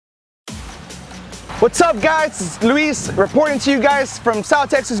What's up guys, it's Luis reporting to you guys from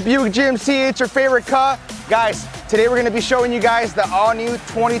South Texas Buick GMC. It's your favorite car. Guys, today we're going to be showing you guys the all new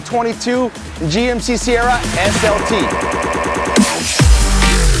 2022 GMC Sierra SLT.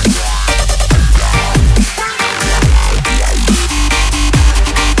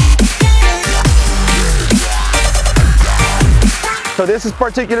 So this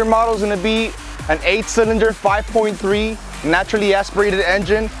particular model is going to be an 8-cylinder 5.3 naturally aspirated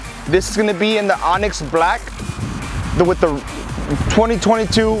engine. This is going to be in the Onyx Black with the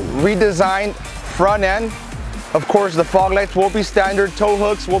 2022 redesigned front end. Of course, the fog lights will be standard, tow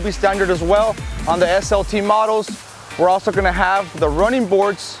hooks will be standard as well on the SLT models. We're also going to have the running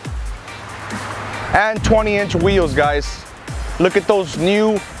boards and 20-inch wheels, guys. Look at those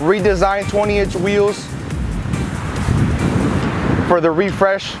new redesigned 20-inch wheels for the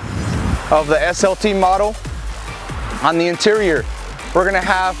refresh of the SLT model. On the interior, we're gonna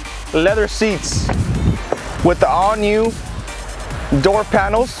have leather seats with the all new door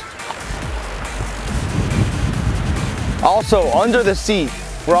panels. Also, under the seat,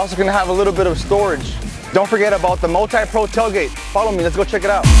 we're also gonna have a little bit of storage. Don't forget about the multi-pro tailgate. Follow me, let's go check it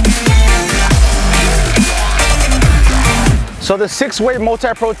out. So the 6-way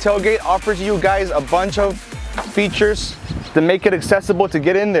multi-pro tailgate offers you guys a bunch of features to make it accessible to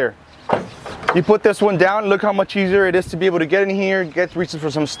get in there. You put this one down, look how much easier it is to be able to get in here, get reaching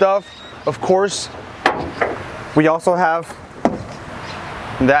for some stuff. Of course, we also have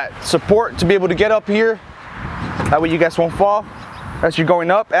that support to be able to get up here. That way you guys won't fall as you're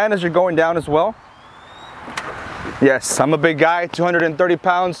going up and as you're going down as well. Yes, I'm a big guy, 230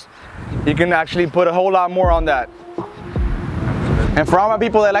 pounds. You can actually put a whole lot more on that. And for all my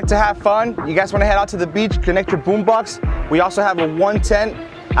people that like to have fun, you guys want to head out to the beach, connect your boombox. We also have a 110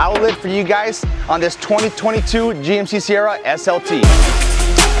 outlet for you guys on this 2022 GMC Sierra SLT.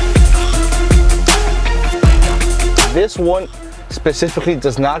 This one specifically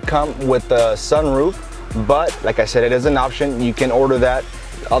does not come with the sunroof, but like I said, it is an option. You can order that.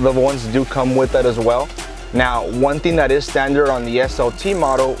 Other ones do come with that as well. Now, one thing that is standard on the SLT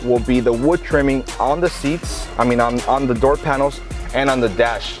model will be the wood trimming on the seats, on the door panels and on the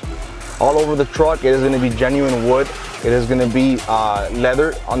dash. All over the truck, it is going to be genuine wood. It is going to be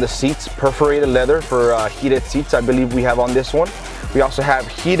leather on the seats, perforated leather for heated seats, I believe we have on this one. We also have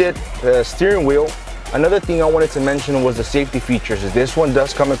heated steering wheel. Another thing I wanted to mention was the safety features. This one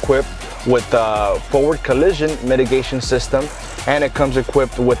does come equipped with the forward collision mitigation system, and it comes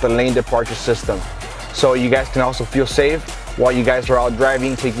equipped with a lane departure system. So you guys can also feel safe while you guys are out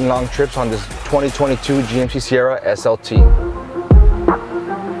driving, taking long trips on this 2022 GMC Sierra SLT.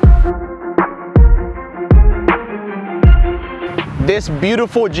 This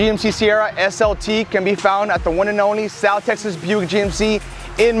beautiful GMC Sierra SLT can be found at the one and only South Texas Buick GMC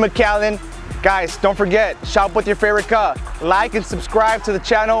in McAllen. Guys, don't forget, shop with your favorite car. Like and subscribe to the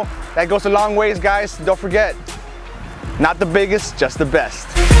channel. That goes a long ways, guys. Don't forget, not the biggest, just the best.